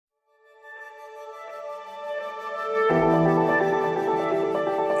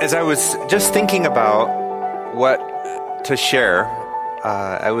As I was just thinking about what to share,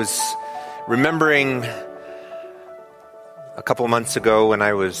 I was remembering a couple months ago when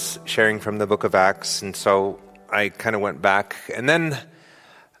I was sharing from the book of Acts, and so I kind of went back. And then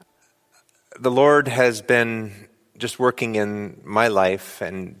the Lord has been just working in my life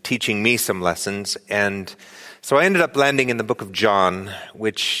and teaching me some lessons. And so I ended up landing in the book of John,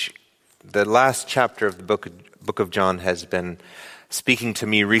 which the last chapter of the book of John has been speaking to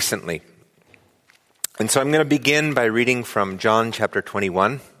me recently. And so I'm going to begin by reading from John chapter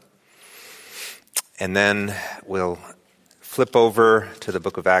 21, and then we'll flip over to the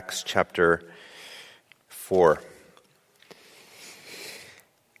book of Acts chapter 4.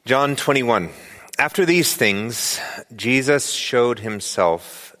 John 21. After these things, Jesus showed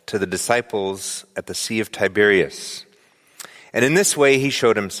himself to the disciples at the Sea of Tiberias. And in this way he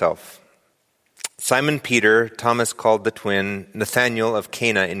showed himself. Simon Peter, Thomas called the twin, Nathanael of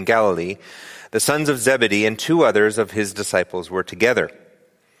Cana in Galilee, the sons of Zebedee, and two others of his disciples were together.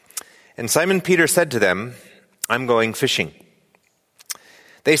 And Simon Peter said to them, "I'm going fishing."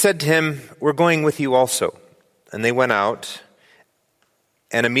 They said to him, "We're going with you also." And they went out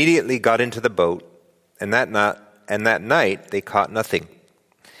and immediately got into the boat, and that night they caught nothing.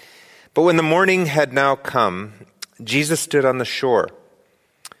 But when the morning had now come, Jesus stood on the shore.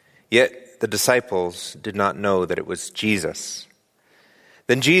 Yet the disciples did not know that it was Jesus.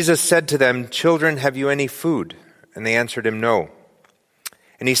 Then Jesus said to them, "Children, have you any food?" And they answered him, "No."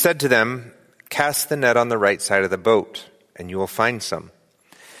 And he said to them, "Cast the net on the right side of the boat, and you will find some."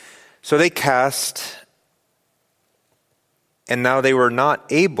 So they cast, and now they were not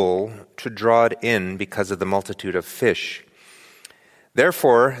able to draw it in because of the multitude of fish.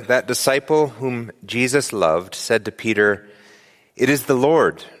 Therefore, that disciple whom Jesus loved said to Peter, "It is the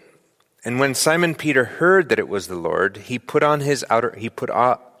Lord." And when Simon Peter heard that it was the Lord, he put on his outer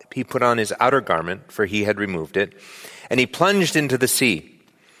garment, for he had removed it, and he plunged into the sea.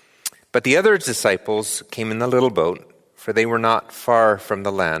 But the other disciples came in the little boat, for they were not far from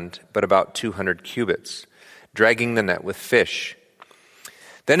the land, but about 200 cubits, dragging the net with fish.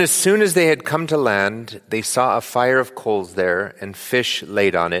 Then as soon as they had come to land, they saw a fire of coals there, and fish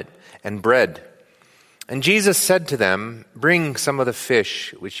laid on it, and bread. And Jesus said to them, "Bring some of the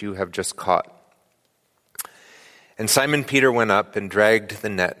fish which you have just caught." And Simon Peter went up and dragged the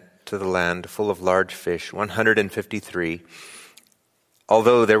net to the land full of large fish, 153.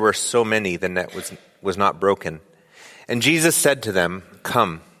 Although there were so many, the net was not broken. And Jesus said to them,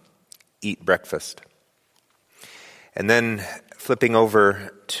 "Come, eat breakfast." And then flipping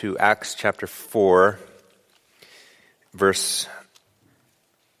over to Acts chapter 4, verse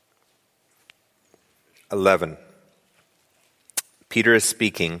 11. Peter is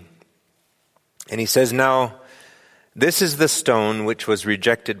speaking, and he says, "Now, this is the stone which was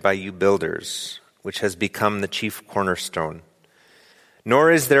rejected by you builders, which has become the chief cornerstone.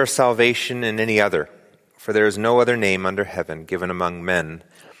 Nor is there salvation in any other, for there is no other name under heaven given among men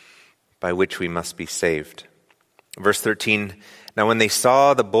by which we must be saved." Verse 13, "Now when they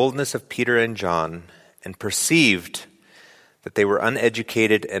saw the boldness of Peter and John, and perceived that they were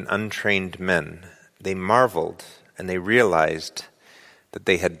uneducated and untrained men, they marveled, and they realized that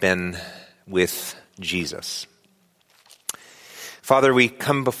they had been with Jesus." Father, we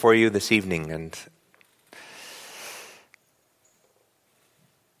come before you this evening, and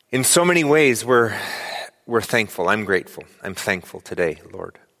in so many ways we're thankful. I'm grateful. I'm thankful today,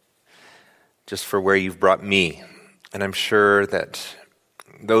 Lord, just for where you've brought me. And I'm sure that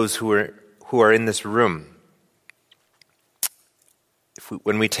those who are in this room,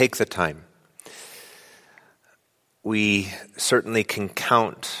 when we take the time, we certainly can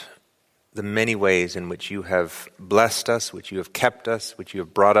count the many ways in which you have blessed us, which you have kept us, which you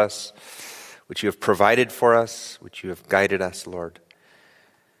have brought us, which you have provided for us, which you have guided us, Lord.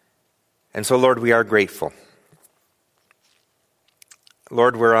 And so, Lord, we are grateful.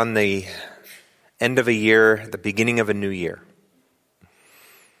 Lord, we're on the end of a year, the beginning of a new year.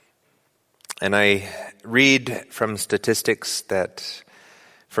 And I read from statistics that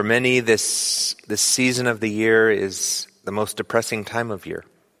for many, this season of the year is the most depressing time of year.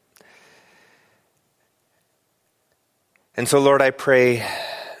 And so, Lord, I pray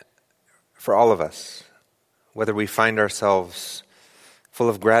for all of us, whether we find ourselves full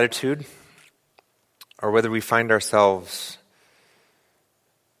of gratitude or whether we find ourselves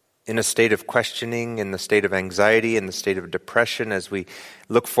in a state of questioning, in the state of anxiety, in the state of depression as we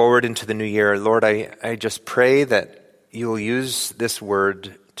look forward into the new year. Lord, I just pray that you will use this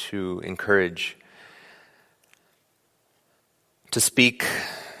word to encourage, to speak,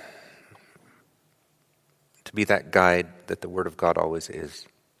 to be that guide that the Word of God always is.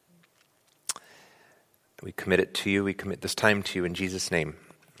 We commit it to you. We commit this time to you in Jesus' name.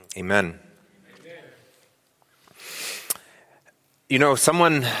 Amen. You know,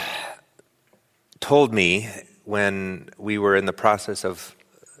 someone told me when we were in the process of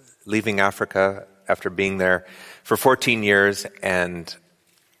leaving Africa after being there for 14 years and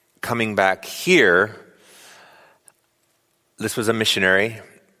coming back here, this was a missionary,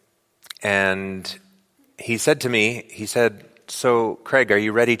 and he said to me, "So, Craig, are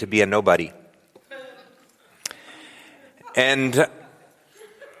you ready to be a nobody?" And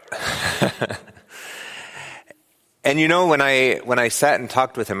and you know, when I sat and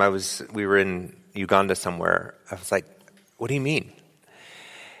talked with him, we were in Uganda somewhere. I was like, "What do you mean?"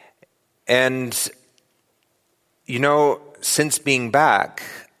 And you know, since being back,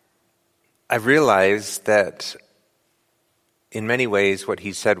 I've realized that in many ways what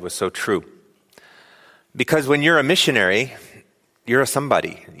he said was so true. Because when you're a missionary, you're a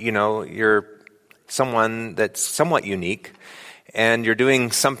somebody. You know, you're someone that's somewhat unique, and you're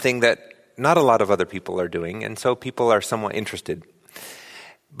doing something that not a lot of other people are doing, and so people are somewhat interested.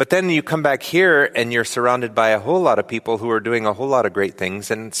 But then you come back here, and you're surrounded by a whole lot of people who are doing a whole lot of great things,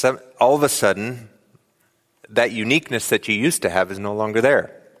 and all of a sudden, that uniqueness that you used to have is no longer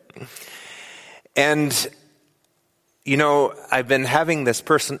there. And you know, I've been having this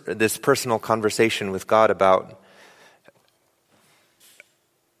personal conversation with God about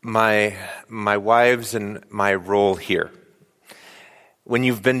my wives and my role here. When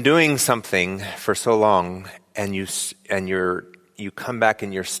you've been doing something for so long and you come back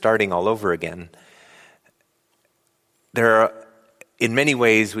and you're starting all over again, in many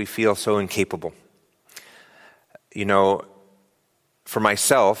ways we feel so incapable. You know, for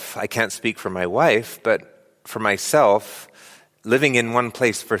myself, I can't speak for my wife, but for myself, living in one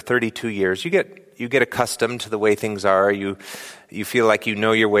place for 32 years, you get accustomed to the way things are. You feel like you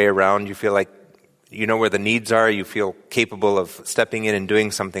know your way around. You feel like you know where the needs are. You feel capable of stepping in and doing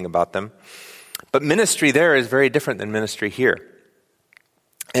something about them. But ministry there is very different than ministry here.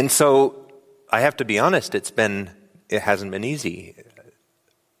 And so I have to be honest, it hasn't been easy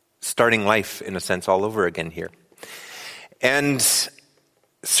starting life in a sense all over again here. And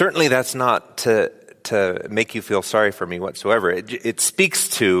certainly that's not to make you feel sorry for me whatsoever. It speaks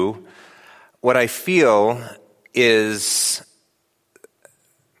to what I feel is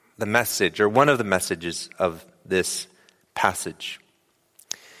the message, or one of the messages of this passage.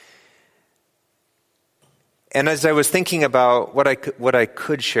 And as I was thinking about what I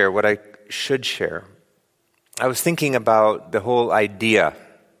could share, what I should share, I was thinking about the whole idea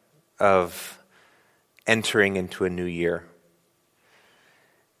of entering into a new year.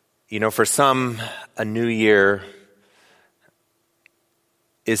 You know, for some, a new year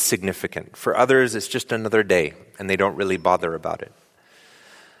is significant. For others, it's just another day, and they don't really bother about it.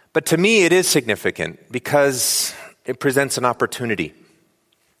 But to me, it is significant because it presents an opportunity.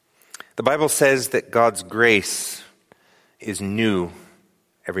 The Bible says that God's grace is new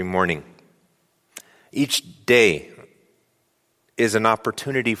every morning. Each day is an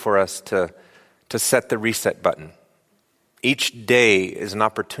opportunity for us to set the reset button. Each day is an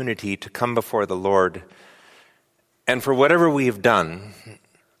opportunity to come before the Lord and for whatever we have done,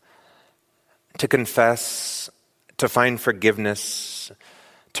 to confess, to find forgiveness,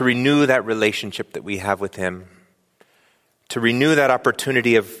 to renew that relationship that we have with Him, to renew that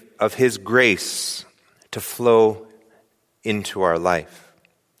opportunity of His grace to flow into our life.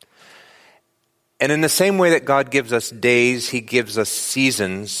 And in the same way that God gives us days, He gives us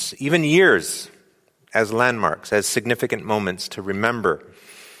seasons, even years, as landmarks, as significant moments to remember,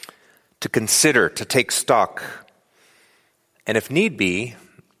 to consider, to take stock, and if need be,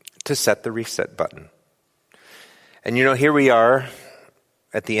 to set the reset button. And you know, here we are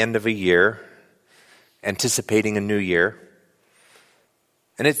at the end of a year, anticipating a new year,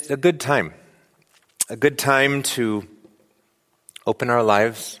 and it's a good time to open our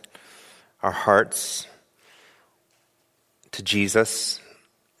lives, our hearts to Jesus,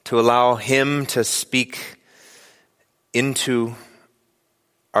 to allow Him to speak into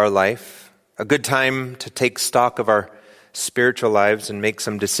our life, a good time to take stock of our spiritual lives and make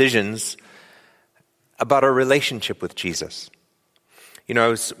some decisions about our relationship with Jesus. You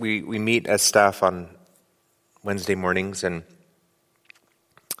know, we meet as staff on Wednesday mornings, and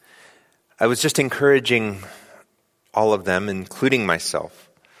I was just encouraging all of them, including myself,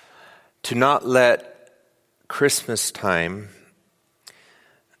 to not let Christmas time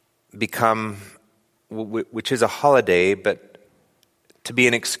become, which is a holiday, but to be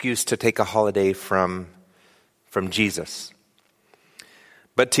an excuse to take a holiday from Jesus.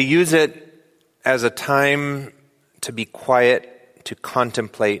 But to use it as a time to be quiet, to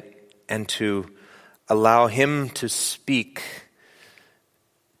contemplate, and to allow him to speak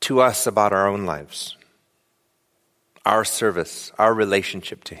to us about our own lives, our service, our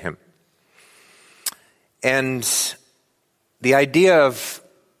relationship to him. And the idea of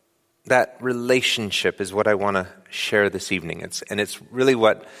that relationship is what I want to share this evening. It's really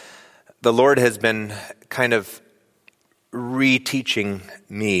what the Lord has been kind of reteaching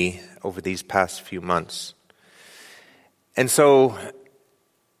me over these past few months. And so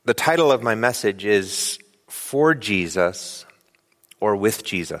the title of my message is For Jesus or With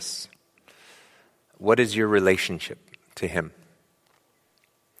Jesus. What is your relationship to him?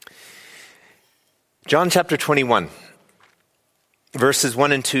 John chapter 21, verses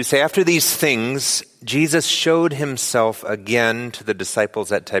 1 and 2 say, After these things, Jesus showed himself again to the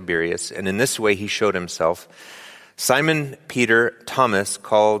disciples at Tiberias, and in this way he showed himself. Simon Peter, Thomas,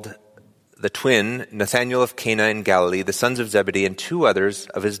 called the twin, Nathanael of Cana in Galilee, the sons of Zebedee, and two others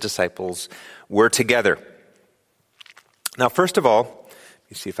of his disciples were together. Now, first of all,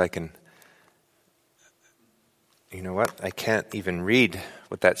 let me see if I can, you know what? I can't even read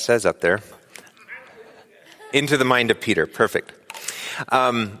what that says up there. Into the mind of Peter. Perfect.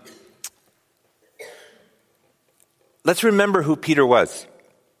 Let's remember who Peter was.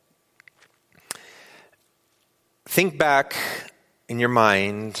 Think back in your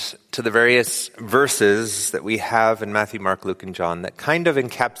mind to the various verses that we have in Matthew, Mark, Luke, and John that kind of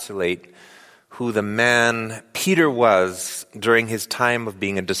encapsulate who the man Peter was during his time of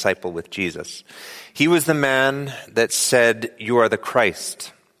being a disciple with Jesus. He was the man that said, "You are the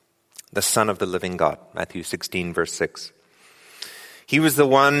Christ, the Son of the living God," Matthew 16, verse 6. He was the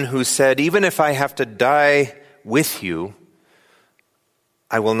one who said, "Even if I have to die with you,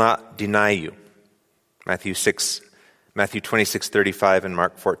 I will not deny you," Matthew 26:35 and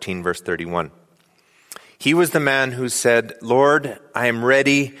Mark 14, verse 31. He was the man who said, "Lord, I am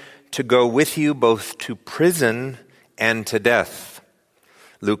ready to go with you both to prison and to death,"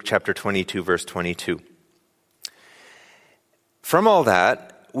 Luke chapter 22, verse 22. From all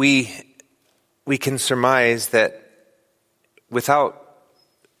that, we can surmise that without,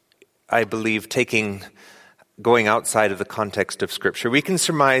 I believe, going outside of the context of Scripture, we can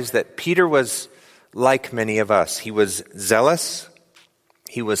surmise that Peter was like many of us. He was zealous,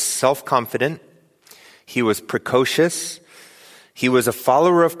 he was self-confident, he was precocious, he was a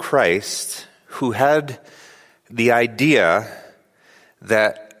follower of Christ who had the idea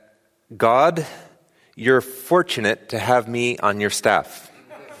that, God, you're fortunate to have me on your staff.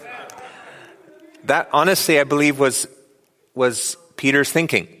 That, honestly, I believe was Peter's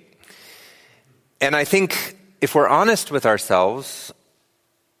thinking. And I think if we're honest with ourselves,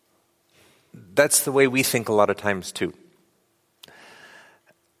 that's the way we think a lot of times too.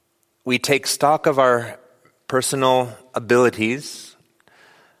 We take stock of our personal abilities,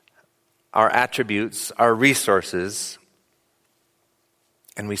 our attributes, our resources,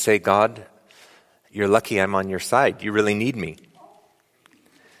 and we say, God, you're lucky I'm on your side. You really need me.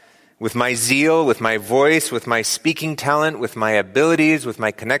 With my zeal, with my voice, with my speaking talent, with my abilities, with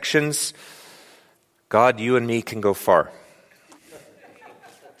my connections, God, you and me can go far.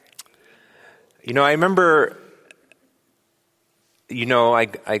 I remember,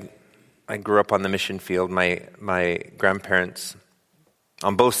 I grew up on the mission field. My grandparents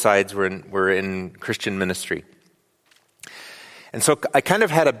on both sides were in Christian ministry. And so I kind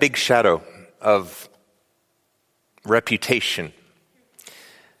of had a big shadow of reputation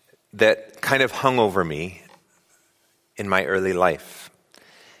that kind of hung over me in my early life.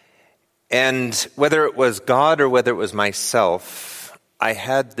 And whether it was God or whether it was myself, I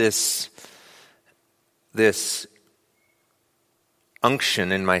had this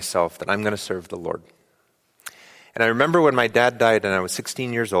unction in myself that I'm going to serve the Lord. And I remember when my dad died and I was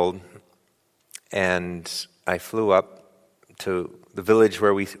 16 years old, and I flew up to the village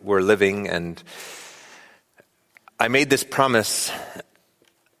where we were living, and I made this promise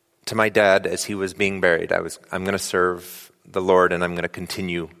to my dad as he was being buried. I'm going to serve the Lord, and I'm going to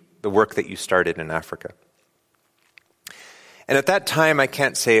continue the work that you started in Africa. And at that time, I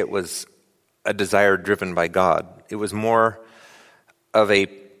can't say it was a desire driven by God. It was more of a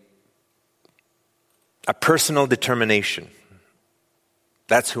personal determination.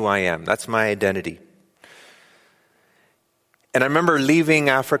 That's who I am. That's my identity. And I remember leaving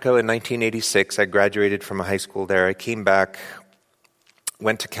Africa in 1986. I graduated from a high school there. I came back,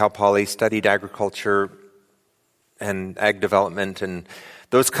 went to Cal Poly, studied agriculture and ag development and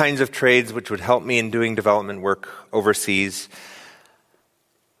those kinds of trades which would help me in doing development work overseas.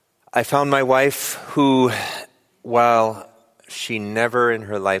 I found my wife who, while she never in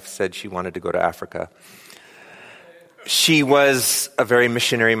her life said she wanted to go to Africa, she was a very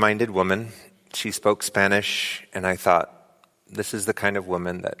missionary-minded woman. she spoke Spanish, and I thought, this is the kind of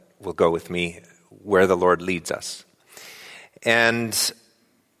woman that will go with me where the Lord leads us. And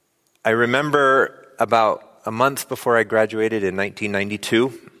I remember about a month before I graduated in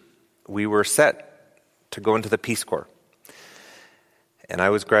 1992, we were set to go into the Peace Corps. And I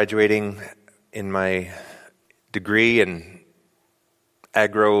was graduating in my degree in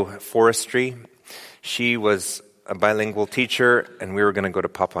agroforestry. She was a bilingual teacher, and we were going to go to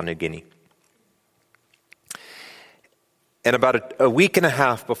Papua New Guinea. And about a week and a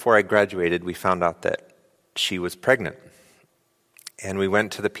half before I graduated, we found out that she was pregnant. And we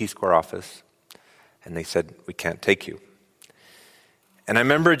went to the Peace Corps office, and they said, we can't take you. And I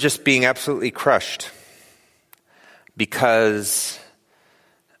remember just being absolutely crushed, because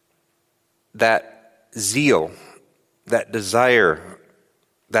that zeal, that desire,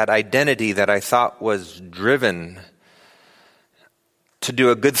 that identity that I thought was driven to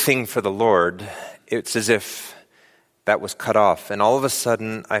do a good thing for the Lord, it's as if that was cut off. And all of a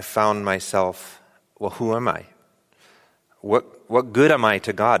sudden, I found myself, well, who am I? What good am I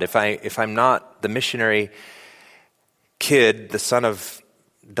to God if I'm not the missionary kid, the son of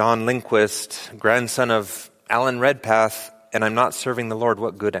Don Lindquist, grandson of Alan Redpath, and I'm not serving the Lord?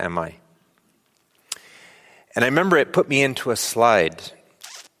 What good am I? And I remember it put me into a slide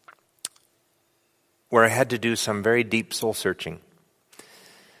where I had to do some very deep soul searching.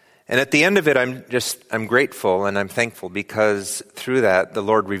 And at the end of it, I'm grateful and I'm thankful, because through that, the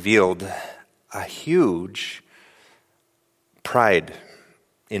Lord revealed a huge pride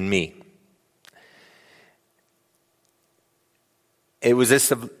in me. It was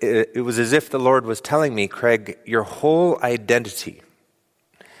as if the Lord was telling me, Craig, your whole identity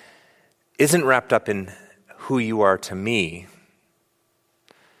isn't wrapped up in who you are to me.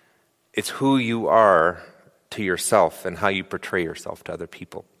 It's who you are to yourself and how you portray yourself to other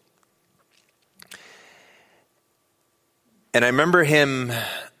people. And I remember him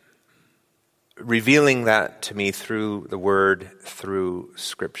revealing that to me through the Word, through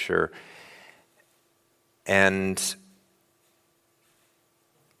Scripture. And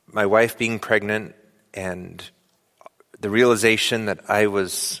my wife being pregnant, and the realization that I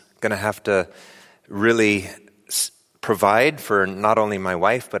was going to have to really provide for not only my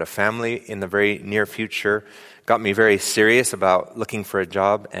wife, but a family in the very near future, got me very serious about looking for a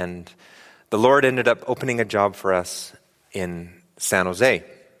job. And the Lord ended up opening a job for us in San Jose.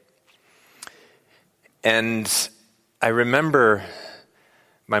 And I remember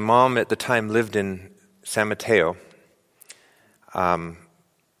my mom at the time lived in San Mateo. And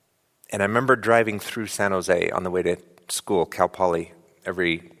I remember driving through San Jose on the way to school, Cal Poly,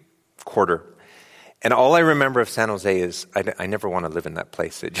 every quarter. And all I remember of San Jose is I never want to live in that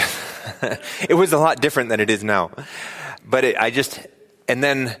place. It was a lot different than it is now. But and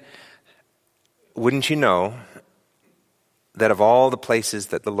then, wouldn't you know, that of all the places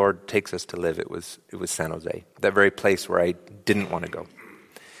that the Lord takes us to live, it was San Jose, that very place where I didn't want to go.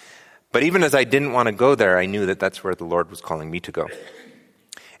 But even as I didn't want to go there, I knew that that's where the Lord was calling me to go.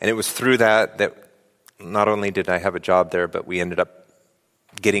 And it was through that not only did I have a job there, but we ended up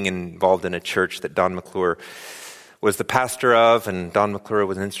getting involved in a church that Don McClure was the pastor of, and Don McClure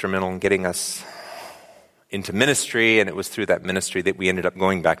was instrumental in getting us into ministry, and it was through that ministry that we ended up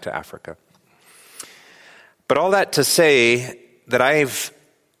going back to Africa. But all that to say that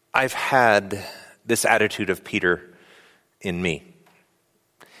I've had this attitude of Peter in me.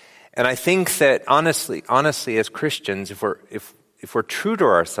 And I think that honestly, as Christians, if we're true to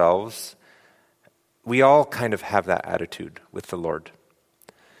ourselves, we all kind of have that attitude with the Lord.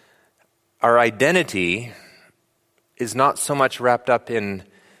 Our identity is not so much wrapped up in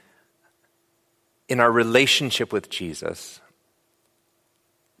our relationship with Jesus,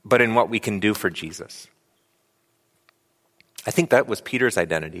 but in what we can do for Jesus. I think that was Peter's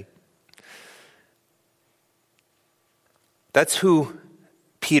identity. That's who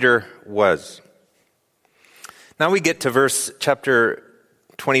Peter was. Now we get to chapter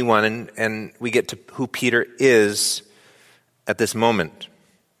 21, and we get to who Peter is at this moment.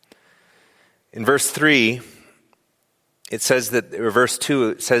 In verse 3, it says that, or verse 2,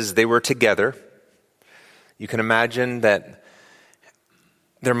 it says they were together. You can imagine that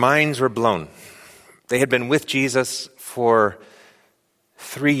their minds were blown. They had been with Jesus for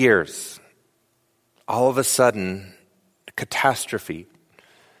 3 years. All of a sudden, catastrophe.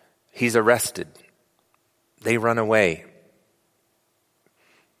 He's arrested. They run away.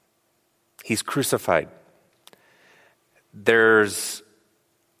 He's crucified.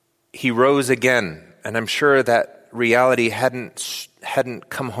 He rose again, and I'm sure that reality hadn't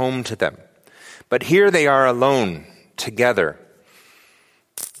come home to them. But here they are alone, together.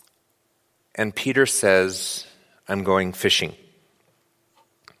 and Peter says, I'm going fishing.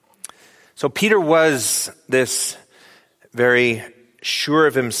 So Peter was this very sure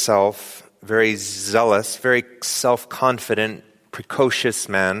of himself, very zealous, very self-confident, precocious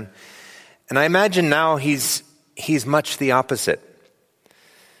man. And I imagine now he's much the opposite.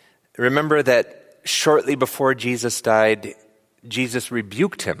 Remember that shortly before Jesus died, Jesus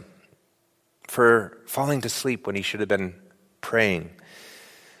rebuked him for falling to sleep when he should have been praying.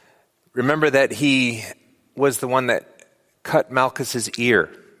 Remember that he was the one that cut Malchus's ear,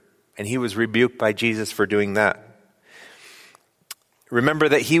 and he was rebuked by Jesus for doing that. Remember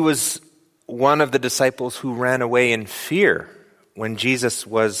that he was one of the disciples who ran away in fear when Jesus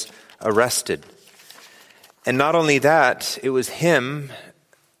was arrested. And not only that, it was him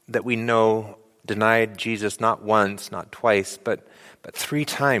that we know denied Jesus not once, not twice, but 3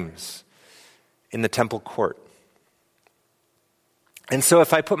 times in the temple court. And so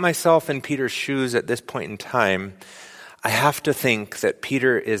if I put myself in Peter's shoes at this point in time, I have to think that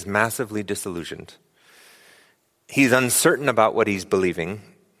Peter is massively disillusioned. He's uncertain about what he's believing.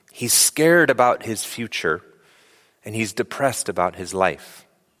 He's scared about his future, and he's depressed about his life.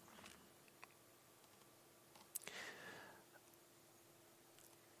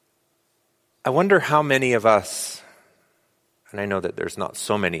 I wonder how many of us, and I know that there's not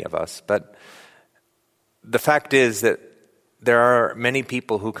so many of us, but the fact is that there are many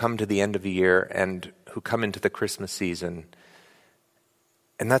people who come to the end of the year and who come into the Christmas season,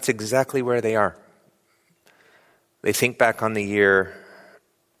 and that's exactly where they are. They think back on the year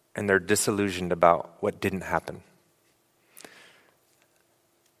and they're disillusioned about what didn't happen.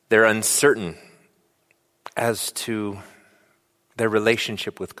 They're uncertain as to their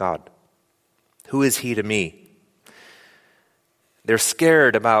relationship with God. Who is He to me? They're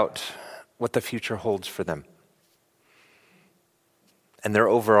scared about what the future holds for them. And they're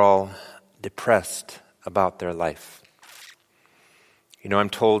overall depressed about their life. You know, I'm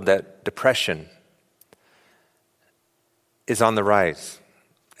told that depression is on the rise.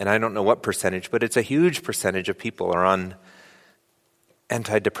 And I don't know what percentage, but it's a huge percentage of people are on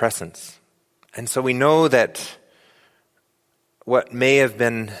antidepressants. And so we know that what may have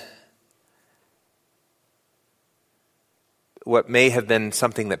been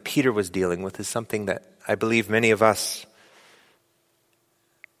something that Peter was dealing with is something that I believe many of us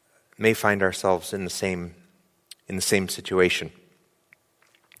may find ourselves in the same situation.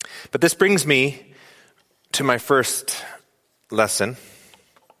 But this brings me to my first lesson,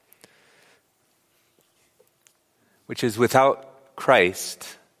 which is without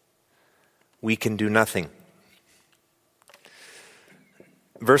Christ, we can do nothing.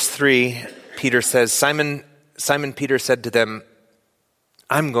 Verse 3, Peter says, Simon Peter said to them,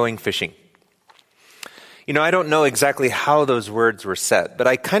 I'm going fishing. You know, I don't know exactly how those words were said, but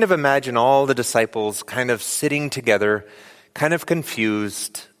I kind of imagine all the disciples kind of sitting together, kind of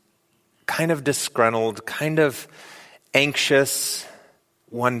confused, kind of disgruntled, kind of anxious,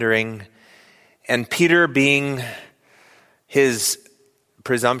 wondering, and Peter, being his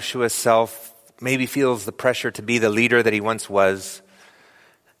presumptuous self, maybe feels the pressure to be the leader that he once was.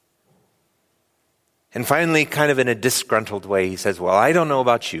 And finally, kind of in a disgruntled way, he says, well, I don't know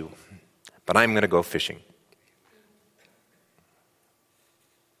about you, but I'm going to go fishing.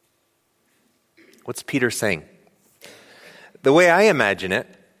 What's Peter saying? The way I imagine it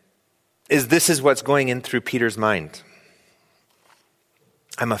is this is what's going in through Peter's mind.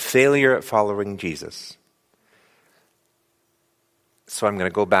 I'm a failure at following Jesus. So I'm going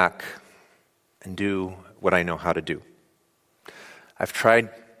to go back and do what I know how to do. I've tried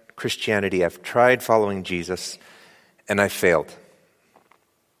Christianity, I've tried following Jesus, and I failed.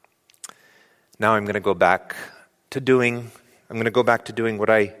 Now I'm going to go back to doing what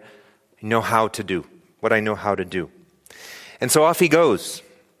I know how to do, what I know how to do. And so off he goes.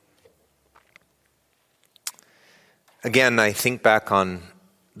 Again, I think back on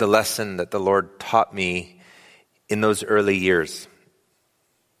the lesson that the Lord taught me in those early years.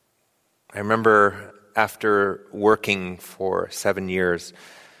 I remember after working for 7 years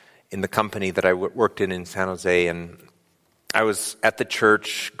in the company that I worked in San Jose, and I was at the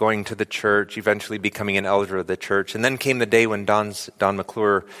church, going to the church, eventually becoming an elder of the church. And then came the day when Don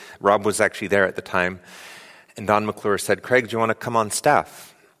McClure, Rob was actually there at the time, and Don McClure said, Craig, do you want to come on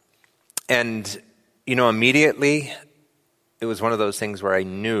staff? And, you know, immediately, it was one of those things where I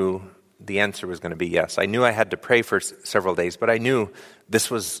knew the answer was going to be yes. I knew I had to pray for several days, but I knew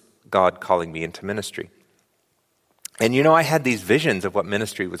this was God calling me into ministry. And, you know, I had these visions of what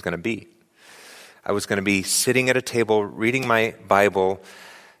ministry was going to be. I was going to be sitting at a table, reading my Bible,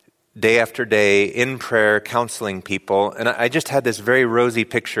 day after day in prayer, counseling people, and I just had this very rosy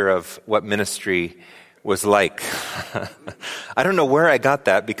picture of what ministry was like. I don't know where I got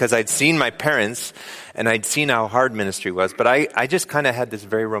that, because I'd seen my parents and I'd seen how hard ministry was, but I just kind of had this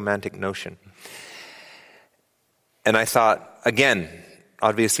very romantic notion. And I thought, again,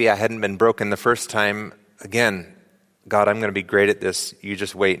 obviously I hadn't been broken the first time. Again, God, I'm going to be great at this. You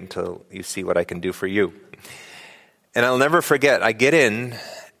just wait until you see what I can do for you. And I'll never forget, I get in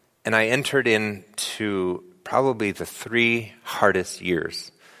and I entered into probably the 3 hardest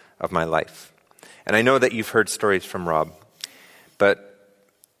years of my life. And I know that you've heard stories from Rob, but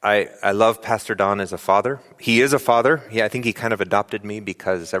I love Pastor Don as a father. He is a father. I think he kind of adopted me,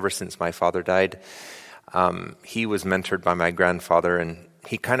 because ever since my father died, he was mentored by my grandfather, and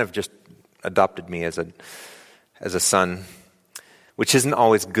he kind of just adopted me as a son, which isn't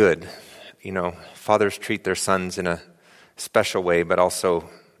always good. You know, fathers treat their sons in a special way, but also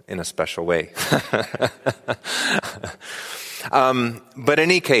in a special way. But in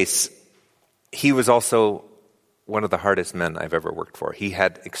any case, he was also one of the hardest men I've ever worked for. He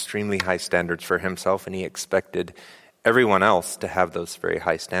had extremely high standards for himself, and he expected everyone else to have those very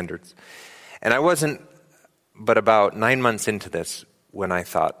high standards. And I wasn't but about 9 months into this when I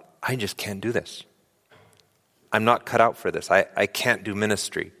thought, I just can't do this. I'm not cut out for this. I can't do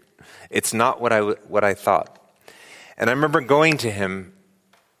ministry. It's not what I thought. And I remember going to him,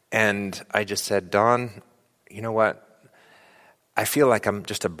 and I just said, Don, you know what? I feel like I'm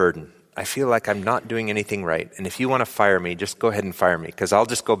just a burden. I feel like I'm not doing anything right. And if you want to fire me, just go ahead and fire me, because I'll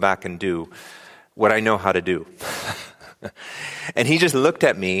just go back and do what I know how to do. And he just looked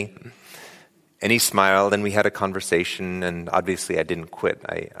at me, and he smiled, and we had a conversation, and obviously I didn't quit.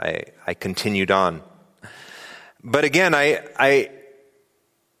 I continued on. But again, I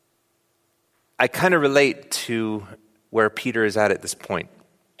kind of relate to where Peter is at this point.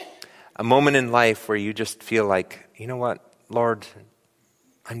 A moment in life where you just feel like, you know what, Lord,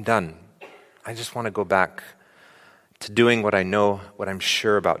 I'm done. I just want to go back to doing what I know, what I'm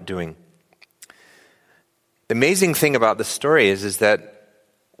sure about doing. The amazing thing about the story is that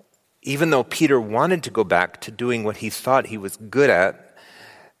even though Peter wanted to go back to doing what he thought he was good at,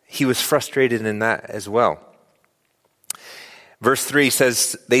 he was frustrated in that as well. Verse 3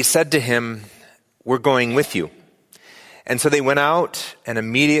 says, they said to him, we're going with you. And so they went out and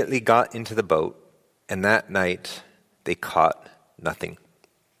immediately got into the boat, and that night they caught nothing.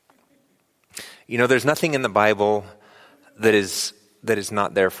 You know, there's nothing in the Bible that is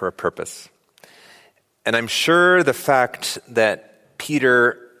not there for a purpose. And I'm sure the fact that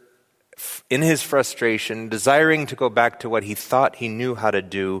Peter, in his frustration, desiring to go back to what he thought he knew how to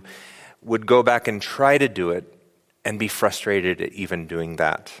do, would go back and try to do it and be frustrated at even doing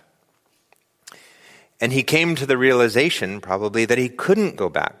that. And he came to the realization, probably, that he couldn't go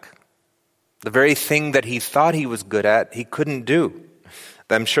back. The very thing that he thought he was good at, he couldn't do.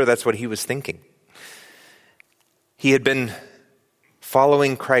 I'm sure that's what he was thinking. He had been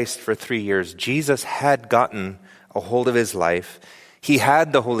following Christ for 3 years. Jesus had gotten a hold of his life. He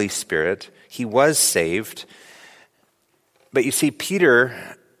had the Holy Spirit. He was saved. But you see,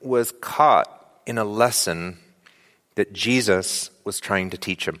 Peter was caught in a lesson that Jesus was trying to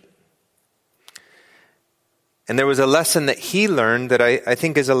teach him. And there was a lesson that he learned that I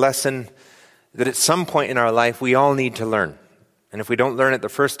think is a lesson that at some point in our life we all need to learn. And if we don't learn it the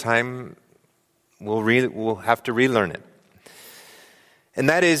first time, we'll have to relearn it. And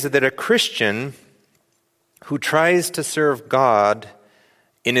that is that a Christian who tries to serve God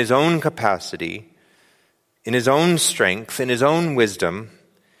in his own capacity, in his own strength, in his own wisdom,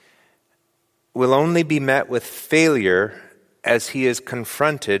 will only be met with failure as he is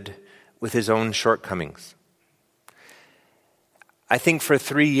confronted with his own shortcomings. I think for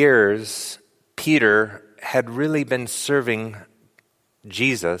 3 years, Peter had really been serving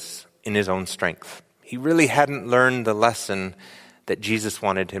Jesus in his own strength. He really hadn't learned the lesson that Jesus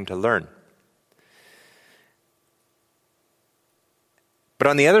wanted him to learn. But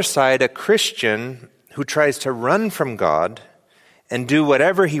on the other side, a Christian who tries to run from God and do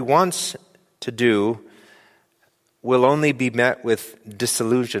whatever he wants to do will only be met with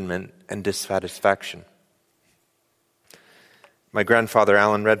disillusionment and dissatisfaction. My grandfather,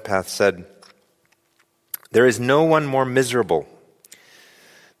 Alan Redpath, said, "There is no one more miserable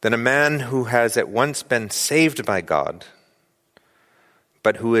than a man who has at once been saved by God,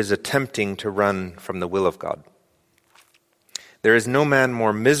 but who is attempting to run from the will of God. There is no man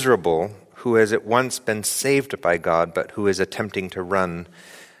more miserable who has at once been saved by God, but who is attempting to run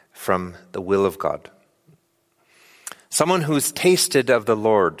from the will of God." Someone who's tasted of the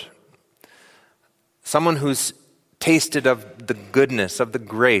Lord, someone who's tasted of the goodness, of the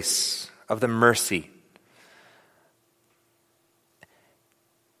grace, of the mercy,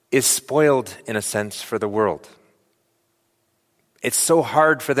 is spoiled, in a sense, for the world. It's so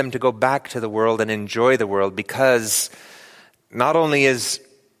hard for them to go back to the world and enjoy the world because not only is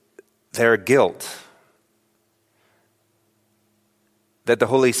there guilt that the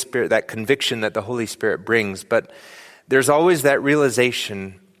Holy Spirit, that conviction that the Holy Spirit brings, but there's always that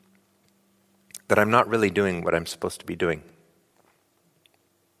realization that I'm not really doing what I'm supposed to be doing.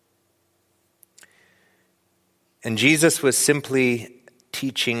 And Jesus was simply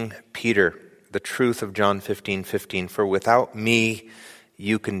teaching Peter the truth of John 15:15, for without me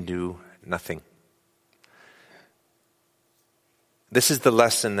you can do nothing. This is the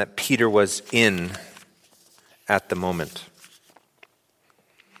lesson that Peter was in at the moment.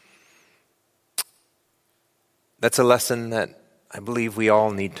 That's a lesson that I believe we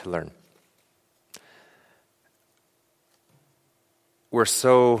all need to learn. We're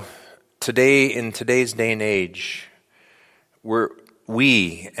so, in today's day and age,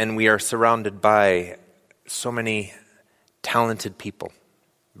 we are surrounded by so many talented people,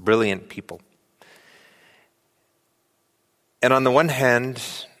 brilliant people. And on the one hand,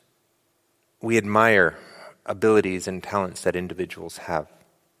 we admire abilities and talents that individuals have.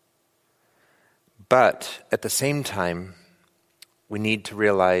 But at the same time, we need to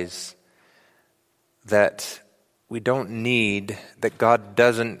realize that God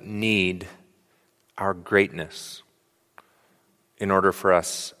doesn't need our greatness in order for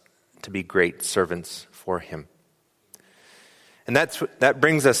us to be great servants for Him. And that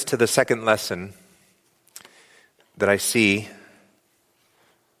brings us to the second lesson that I see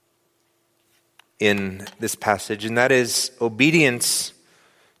in this passage, and that is obedience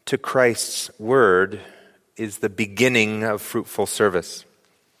to Christ's word is the beginning of fruitful service.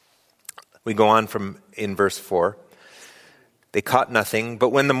 We go on in verse 4. They caught nothing, but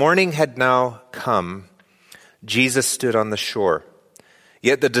when the morning had now come, Jesus stood on the shore.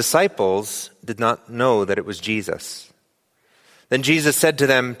 Yet the disciples did not know that it was Jesus. Then Jesus said to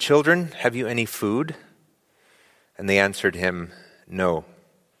them, "Children, have you any food?" And they answered him, "No."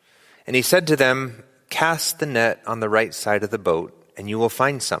 And he said to them, "Cast the net on the right side of the boat, and you will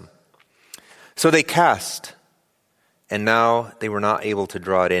find some." So they cast, and now they were not able to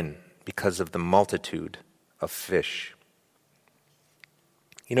draw it in because of the multitude of fish.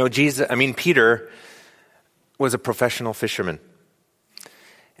 Peter was a professional fisherman.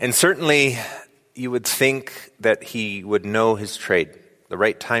 And certainly you would think that he would know his trade, the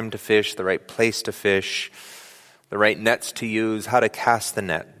right time to fish, the right place to fish, the right nets to use, how to cast the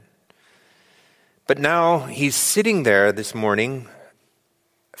net. But now he's sitting there this morning,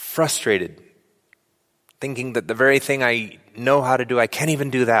 frustrated, thinking that the very thing I know how to do, I can't even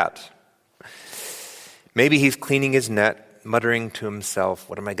do that. Maybe he's cleaning his net, muttering to himself,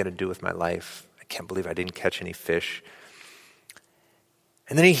 what am I going to do with my life? I can't believe I didn't catch any fish.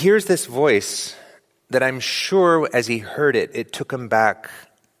 And then he hears this voice that I'm sure as he heard it, it took him back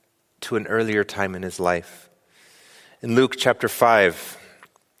to an earlier time in his life. In Luke chapter 5,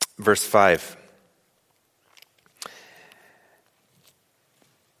 verse 5.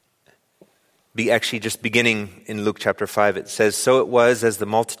 Just beginning in Luke chapter 5, it says, "So it was, as the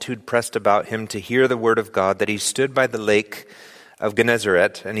multitude pressed about him to hear the word of God, that he stood by the lake of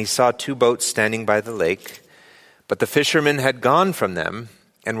Gennesaret, and he saw two boats standing by the lake. But the fishermen had gone from them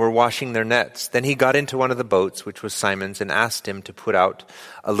and were washing their nets. Then he got into one of the boats, which was Simon's, and asked him to put out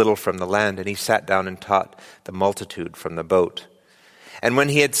a little from the land. And he sat down and taught the multitude from the boat. And when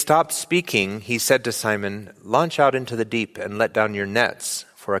he had stopped speaking, he said to Simon, 'Launch out into the deep and let down your nets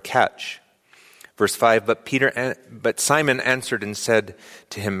for a catch.' Verse 5, But Simon answered and said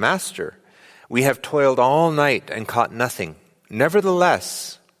to him, 'Master, we have toiled all night and caught nothing.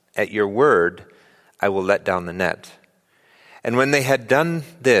 Nevertheless, at your word, I will let down the net.' And when they had done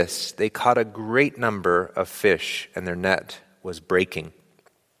this, they caught a great number of fish, and their net was breaking."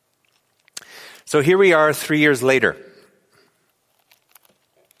 So here we are 3 years later.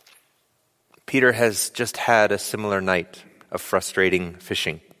 Peter has just had a similar night of frustrating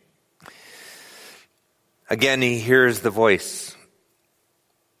fishing. Again, he hears the voice,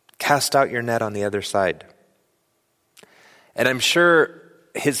 "Cast out your net on the other side." And I'm sure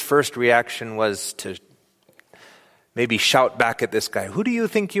his first reaction was to maybe shout back at this guy, "Who do you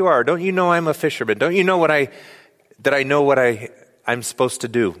think you are? Don't you know I'm a fisherman? Don't you know that I know what I'm supposed to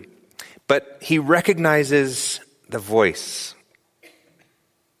do?" But he recognizes the voice.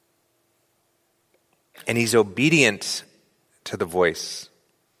 And he's obedient to the voice.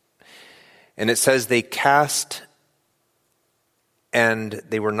 And it says they cast and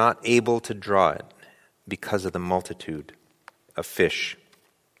they were not able to draw it. because of the multitude of fish.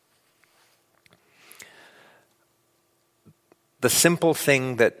 The simple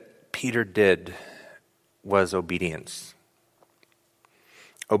thing that Peter did was obedience.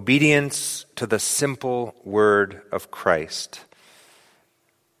 Obedience to the simple word of Christ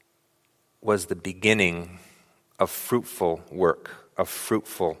was the beginning of fruitful work, of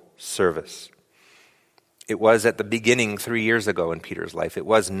fruitful service. It was at the beginning 3 years ago in Peter's life. It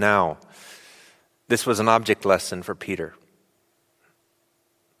was now. This was an object lesson for Peter.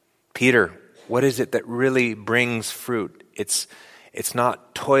 Peter, what is it that really brings fruit? It's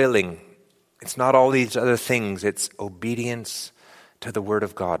not toiling. It's not all these other things. It's obedience to the Word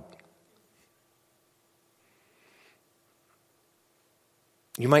of God.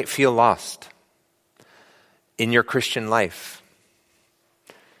 You might feel lost in your Christian life.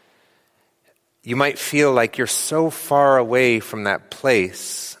 You might feel like you're so far away from that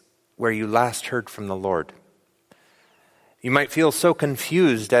place where you last heard from the Lord. You might feel so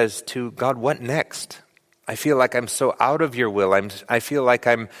confused as to, God, what next? I feel like I'm so out of your will. I feel like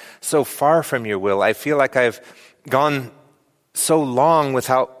I'm so far from your will. I feel like I've gone so long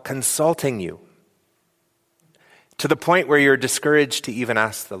without consulting you, to the point where you're discouraged to even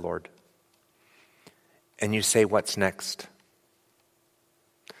ask the Lord. And you say, what's next?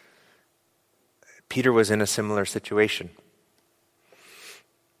 Peter was in a similar situation.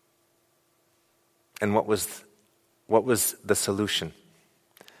 And what was the solution?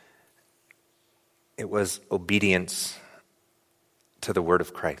 It was obedience to the word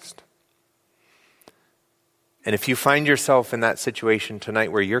of Christ. And if you find yourself in that situation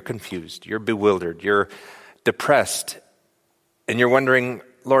tonight where you're confused, you're bewildered, you're depressed, and you're wondering,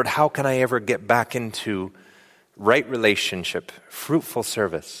 Lord, how can I ever get back into right relationship, fruitful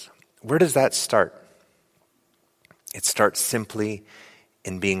service? Where does that start? It starts simply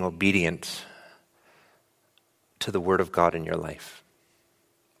in being obedient to the Word of God in your life.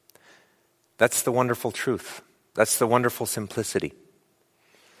 That's the wonderful truth. That's the wonderful simplicity.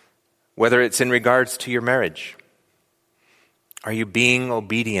 Whether it's in regards to your marriage, are you being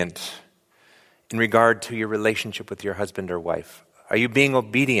obedient in regard to your relationship with your husband or wife? Are you being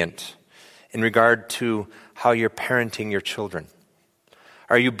obedient in regard to how you're parenting your children?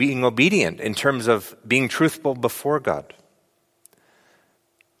 Are you being obedient in terms of being truthful before God?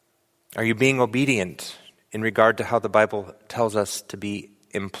 Are you being obedient in regard to how the Bible tells us to be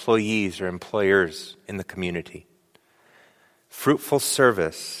employees or employers in the community? Fruitful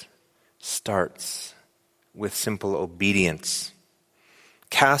service starts with simple obedience.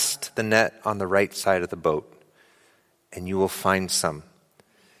 Cast the net on the right side of the boat, and you will find some.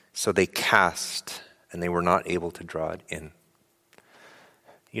 So they cast, and they were not able to draw it in.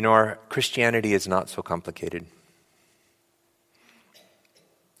 You know, our Christianity is not so complicated.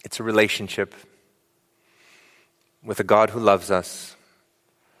 It's a relationship with a God who loves us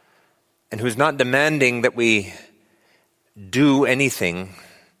and who's not demanding that we do anything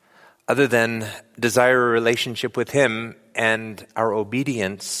other than desire a relationship with Him, and our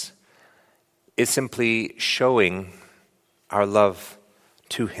obedience is simply showing our love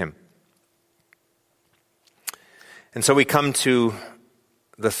to Him. And so we come to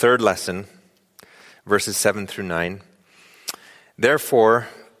the third lesson, verses 7 through 9. Therefore,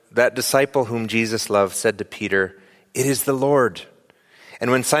 that disciple whom Jesus loved said to Peter, "It is the Lord." And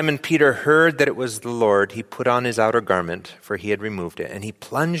when Simon Peter heard that it was the Lord, he put on his outer garment, for he had removed it, and he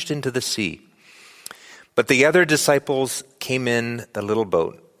plunged into the sea. But the other disciples came in the little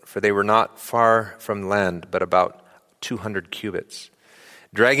boat, for they were not far from land, but about 200 cubits,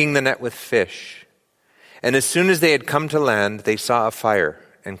 dragging the net with fish. And as soon as they had come to land, they saw a fire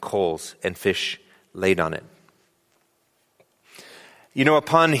and coals and fish laid on it. You know,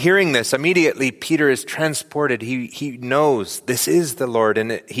 upon hearing this, immediately Peter is transported. He knows this is the Lord,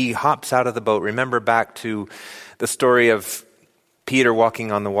 and he hops out of the boat. Remember back to the story of Peter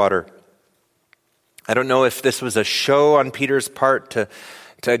walking on the water. I don't know if this was a show on Peter's part to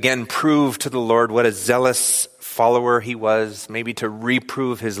again prove to the Lord what a zealous follower he was, maybe to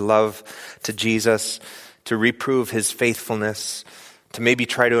reprove his love to Jesus, to reprove his faithfulness, to maybe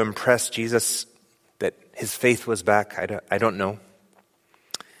try to impress Jesus that his faith was back. I don't know.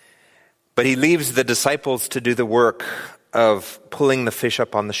 But he leaves the disciples to do the work of pulling the fish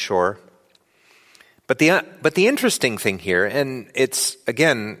up on the shore. But the interesting thing here, and it's,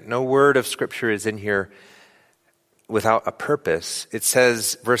 again, no word of Scripture is in here without a purpose. It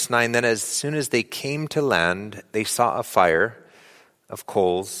says, verse 9, then as soon as they came to land, they saw a fire of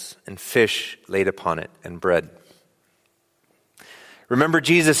coals and fish laid upon it and bread. Remember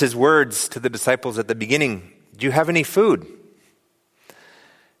Jesus' words to the disciples at the beginning, "Do you have any food?"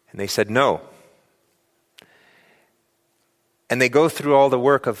 And they said, "No." And they go through all the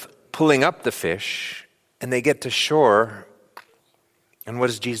work of pulling up the fish, and they get to shore. And what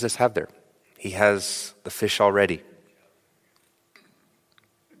does Jesus have there? He has the fish already.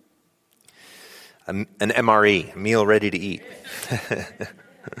 An MRE, a meal ready to eat.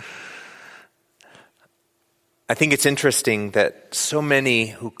 I think it's interesting that so many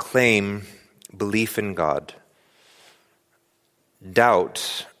who claim belief in God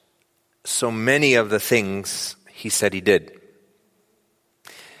doubt so many of the things he said he did.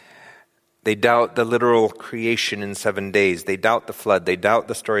 They doubt the literal creation in 7 days. They doubt the flood. They doubt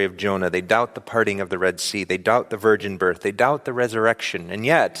the story of Jonah. They doubt the parting of the Red Sea. They doubt the virgin birth. They doubt the resurrection. And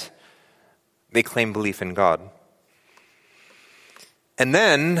yet, they claim belief in God. And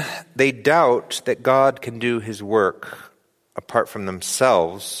then they doubt that God can do his work apart from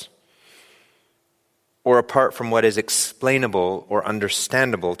themselves or apart from what is explainable or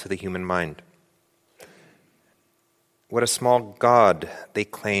understandable to the human mind. What a small God they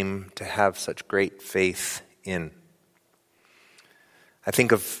claim to have such great faith in. I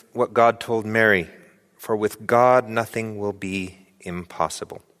think of what God told Mary, for with God nothing will be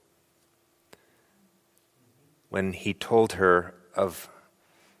impossible. When he told her of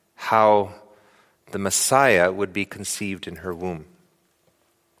how the Messiah would be conceived in her womb.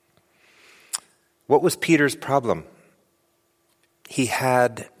 What was Peter's problem? He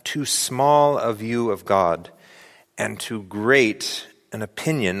had too small a view of God and too great an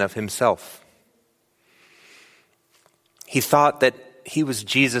opinion of himself. He thought that he was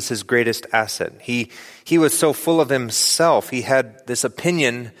Jesus' greatest asset. He was so full of himself. He had this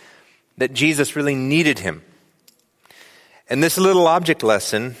opinion that Jesus really needed him. And this little object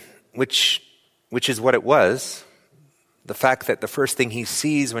lesson, which is what it was, the fact that the first thing he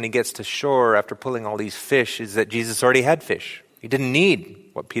sees when he gets to shore after pulling all these fish is that Jesus already had fish. He didn't need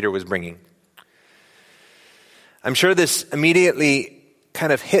what Peter was bringing. I'm sure this immediately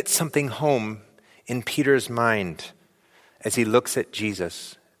kind of hit something home in Peter's mind as he looks at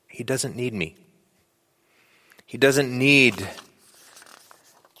Jesus. He doesn't need me. He doesn't need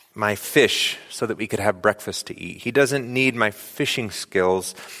my fish so that we could have breakfast to eat. He doesn't need my fishing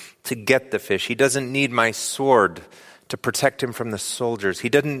skills to get the fish. He doesn't need my sword to protect him from the soldiers. He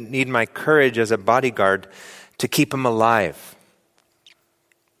doesn't need my courage as a bodyguard to keep him alive.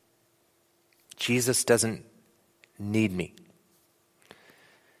 Jesus doesn't need me.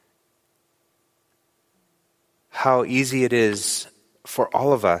 How easy it is for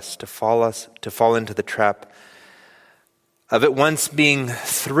all of us to fall into the trap of at once being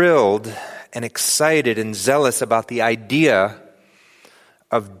thrilled and excited and zealous about the idea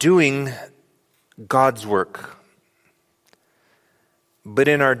of doing God's work. But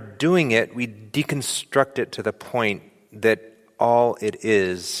in our doing it, we deconstruct it to the point that all it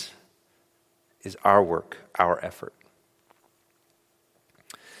is our work, our effort.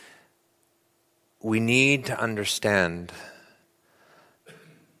 We need to understand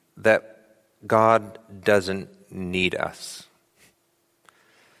that God doesn't need us.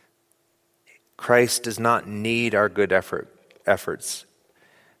 Christ does not need our good efforts.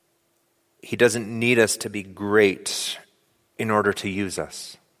 He doesn't need us to be great in order to use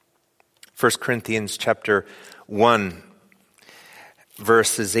us. 1 Corinthians chapter 1,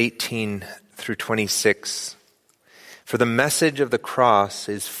 verses 18 through 26. For the message of the cross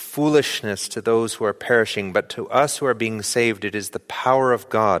is foolishness to those who are perishing, but to us who are being saved, it is the power of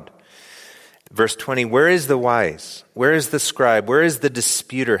God. Verse 20, where is the wise? Where is the scribe? Where is the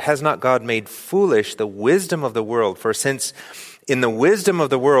disputer? Has not God made foolish the wisdom of the world? For since in the wisdom of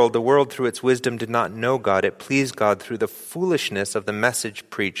the world through its wisdom did not know God, it pleased God through the foolishness of the message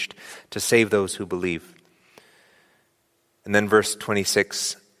preached to save those who believe. And then verse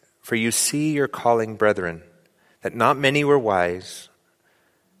 26, for you see your calling, brethren, that not many were wise,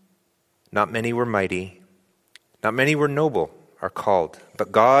 not many were mighty, not many were noble are called.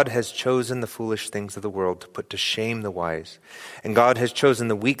 But God has chosen the foolish things of the world to put to shame the wise. And God has chosen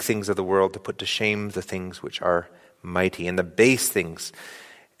the weak things of the world to put to shame the things which are mighty. And the base things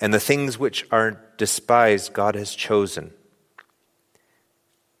and the things which are despised God has chosen,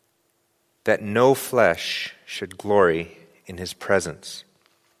 that no flesh should glory in his presence.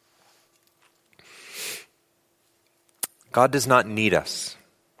 God does not need us,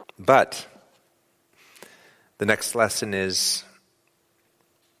 but the next lesson is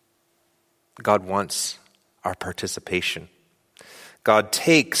God wants our participation. God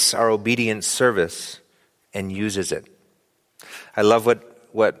takes our obedient service and uses it. I love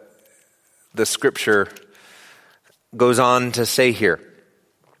what the scripture goes on to say here.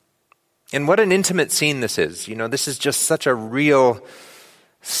 And what an intimate scene this is. You know, this is just such a real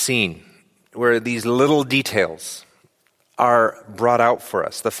scene where these little details are brought out for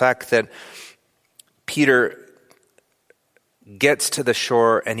us. The fact that Peter gets to the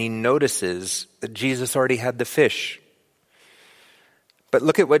shore and he notices that Jesus already had the fish. But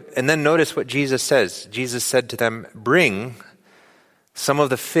then notice what Jesus says. Jesus said to them, "Bring some of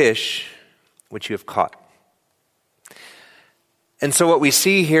the fish which you have caught." And so what we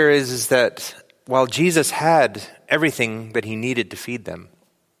see here is that while Jesus had everything that he needed to feed them,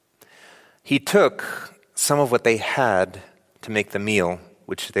 he took some of what they had to make the meal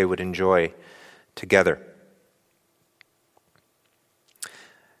which they would enjoy together.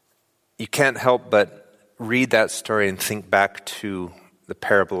 You can't help but read that story and think back to the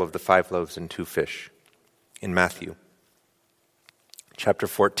parable of the 5 loaves and 2 fish in Matthew chapter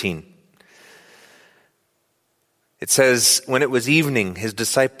 14. It says, "When it was evening, his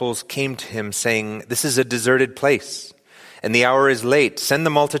disciples came to him saying, 'This is a deserted place, and the hour is late. Send the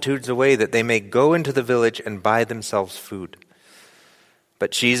multitudes away that they may go into the village and buy themselves food.'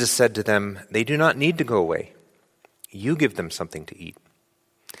 But Jesus said to them, 'They do not need to go away. You give them something to eat.'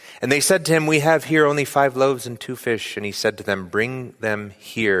 And they said to him, 'We have here only 5 loaves and 2 fish.' And he said to them, 'Bring them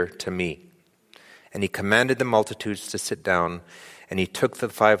here to me.' And he commanded the multitudes to sit down. And he took the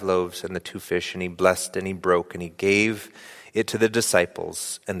 5 loaves and the 2 fish, and he blessed and he broke, and he gave it to the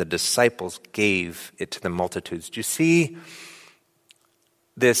disciples, and the disciples gave it to the multitudes." Do you see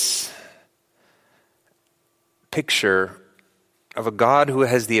this picture of a God who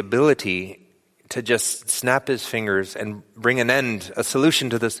has the ability to just snap his fingers and bring a solution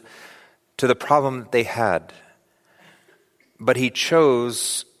to the problem that they had? But he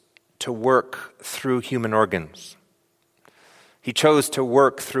chose to work through human organs. He chose to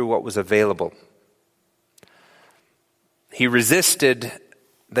work through what was available. He resisted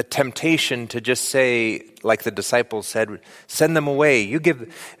the temptation to just say, like the disciples said, "Send them away. You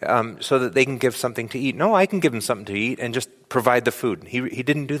give so that they can give something to eat." No, I can give them something to eat and just provide the food. He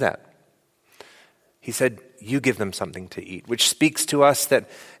didn't do that. He said, "You give them something to eat," which speaks to us that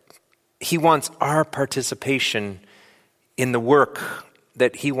he wants our participation in the work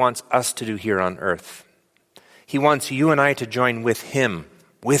that he wants us to do here on earth. He wants you and I to join with him.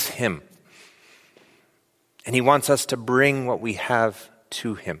 And he wants us to bring what we have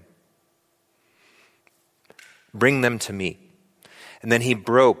to him. "Bring them to me." And then he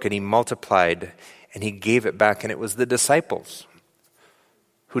broke and he multiplied and he gave it back. And it was the disciples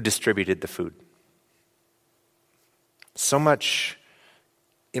who distributed the food. So much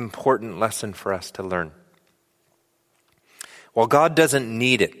important lesson for us to learn. While God doesn't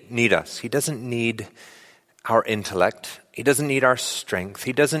need us. He doesn't need our intellect. He doesn't need our strength.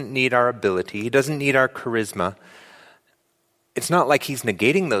 He doesn't need our ability. He doesn't need our charisma. It's not like he's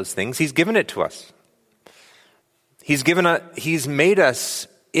negating those things. He's given it to us. He's made us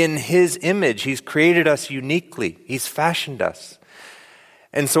in his image. He's created us uniquely. He's fashioned us.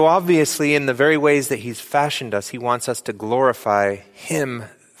 And so obviously in the very ways that he's fashioned us, he wants us to glorify him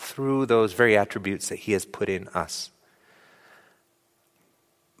through those very attributes that he has put in us.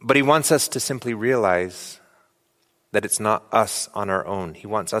 But he wants us to simply realize that it's not us on our own. He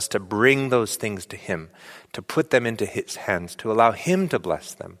wants us to bring those things to him, to put them into his hands, to allow him to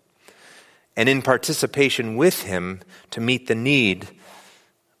bless them, and in participation with him to meet the need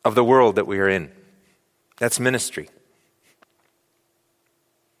of the world that we are in. That's ministry.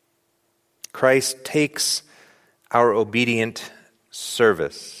 Christ takes our obedient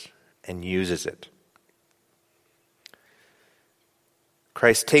service and uses it.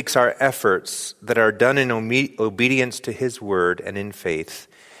 Christ takes our efforts that are done in obedience to his word and in faith,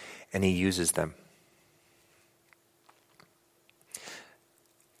 and he uses them.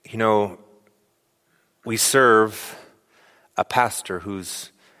 You know, we serve a pastor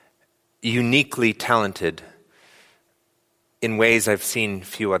who's uniquely talented in ways I've seen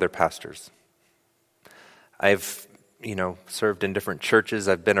few other pastors. I've, served in different churches.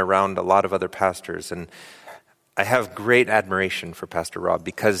 I've been around a lot of other pastors, and I have great admiration for Pastor Rob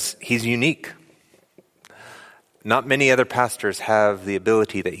because he's unique. Not many other pastors have the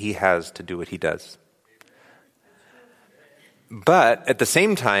ability that he has to do what he does. But at the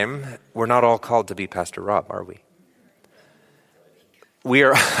same time, we're not all called to be Pastor Rob, are we? We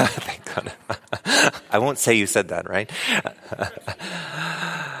are, thank God. I won't say you said that, right?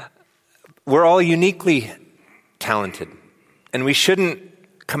 We're all uniquely talented, and we shouldn't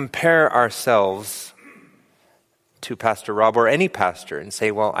compare ourselves to Pastor Rob or any pastor and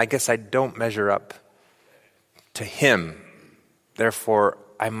say, well, I guess I don't measure up to him, therefore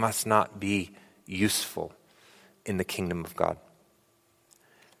I must not be useful in the kingdom of God.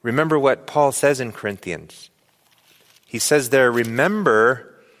 Remember what Paul says in Corinthians. He says there,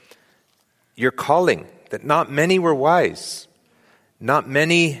 remember your calling, that not many were wise, not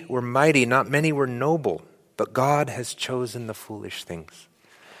many were mighty, not many were noble, but God has chosen the foolish things.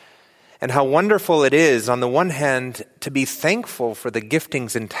 And how wonderful it is, on the one hand, to be thankful for the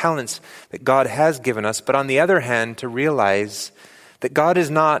giftings and talents that God has given us, but on the other hand, to realize that God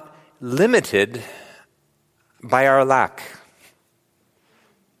is not limited by our lack.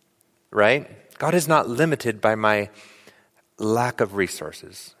 Right? God is not limited by my lack of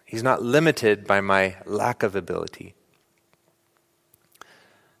resources. He's not limited by my lack of ability.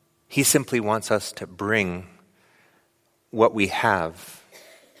 He simply wants us to bring what we have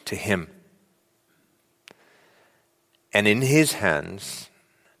to Him. And in His hands,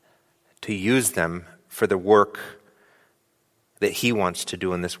 to use them for the work that He wants to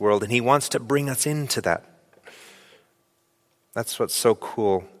do in this world. And He wants to bring us into that. That's what's so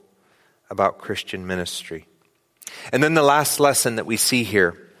cool about Christian ministry. And then the last lesson that we see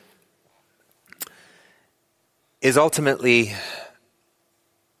here is ultimately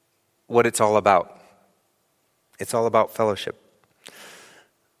what it's all about. It's all about fellowship.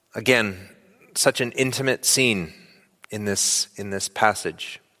 Again, such an intimate scene in this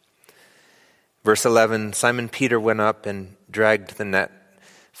passage. Verse 11, Simon Peter went up and dragged the net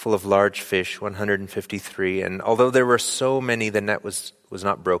full of large fish, 153. And although there were so many, the net was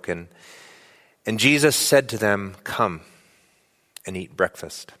not broken. And Jesus said to them, "Come and eat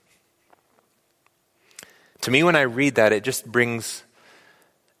breakfast." To me, when I read that, it just brings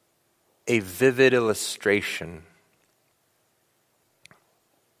a vivid illustration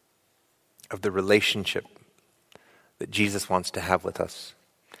of the relationship that Jesus wants to have with us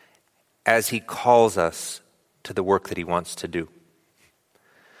as He calls us to the work that He wants to do.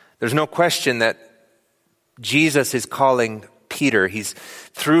 There's no question that Jesus is calling Peter. He's,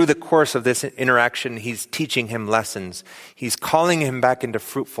 through the course of this interaction, He's teaching him lessons. He's calling him back into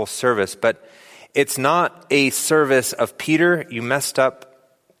fruitful service, but it's not a service of, Peter, you messed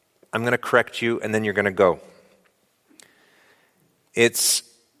up, I'm going to correct you, and then you're going to go. It's,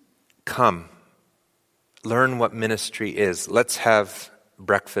 come, learn what ministry is. Let's have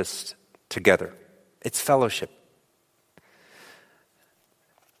breakfast together. It's fellowship.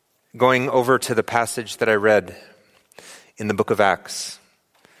 Going over to the passage that I read in the book of Acts,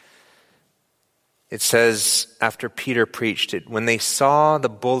 it says, after Peter preached it, when they saw the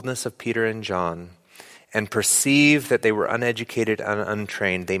boldness of Peter and John and perceived that they were uneducated and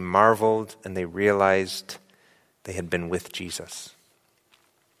untrained, they marveled and they realized they had been with Jesus.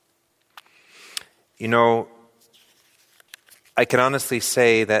 You know, I can honestly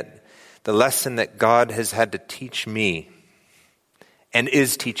say that the lesson that God has had to teach me and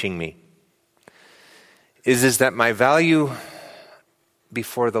is teaching me is that my value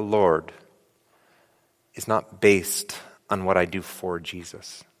before the Lord is not based on what I do for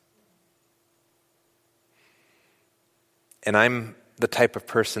Jesus. And I'm the type of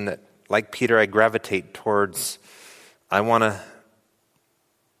person that, like Peter, I gravitate towards, I want to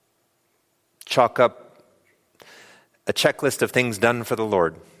chalk up a checklist of things done for the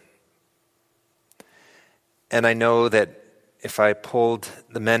Lord. And I know that if I polled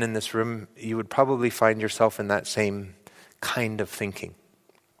the men in this room, you would probably find yourself in that same kind of thinking.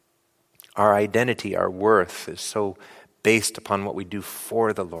 Our identity, our worth is so based upon what we do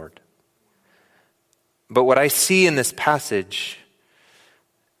for the Lord. But what I see in this passage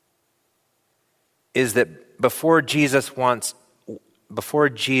is that before Jesus wants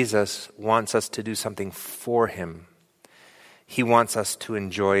us to do something for Him, He wants us to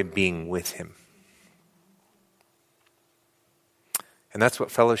enjoy being with Him. And that's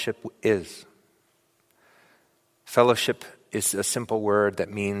what fellowship is. Fellowship is a simple word that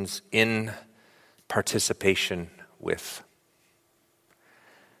means in participation with.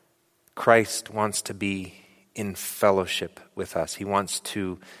 Christ wants to be in fellowship with us. He wants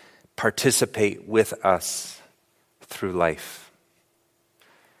to participate with us through life.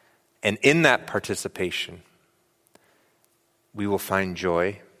 And in that participation, we will find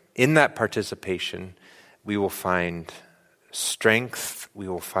joy. In that participation, we will find strength, we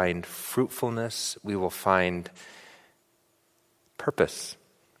will find fruitfulness, we will find purpose.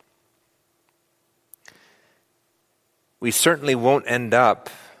 We certainly won't end up,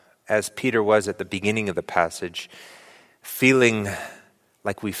 as Peter was at the beginning of the passage, feeling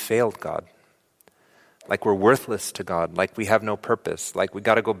like we failed God, like we're worthless to God, like we have no purpose, like we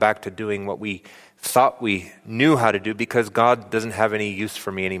got to go back to doing what we thought we knew how to do because God doesn't have any use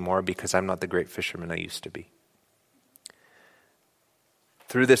for me anymore because I'm not the great fisherman I used to be.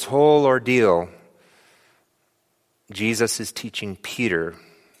 Through this whole ordeal, Jesus is teaching Peter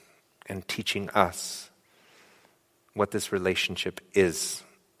and teaching us what this relationship is.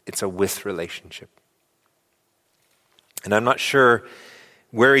 It's a with relationship. And I'm not sure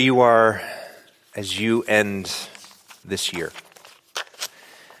where you are as you end this year.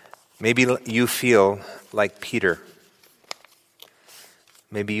 Maybe you feel like Peter.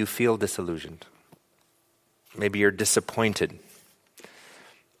 Maybe you feel disillusioned. Maybe you're disappointed.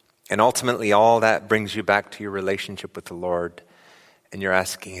 And ultimately, all that brings you back to your relationship with the Lord. And you're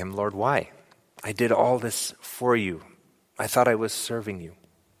asking Him, Lord, why? I did all this for you. I thought I was serving you.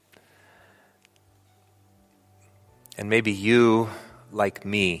 And maybe you, like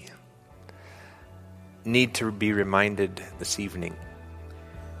me, need to be reminded this evening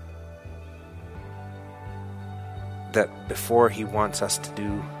that before He wants us to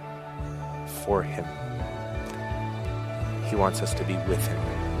do for Him, He wants us to be with Him.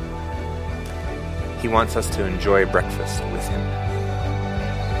 He wants us to enjoy breakfast with Him.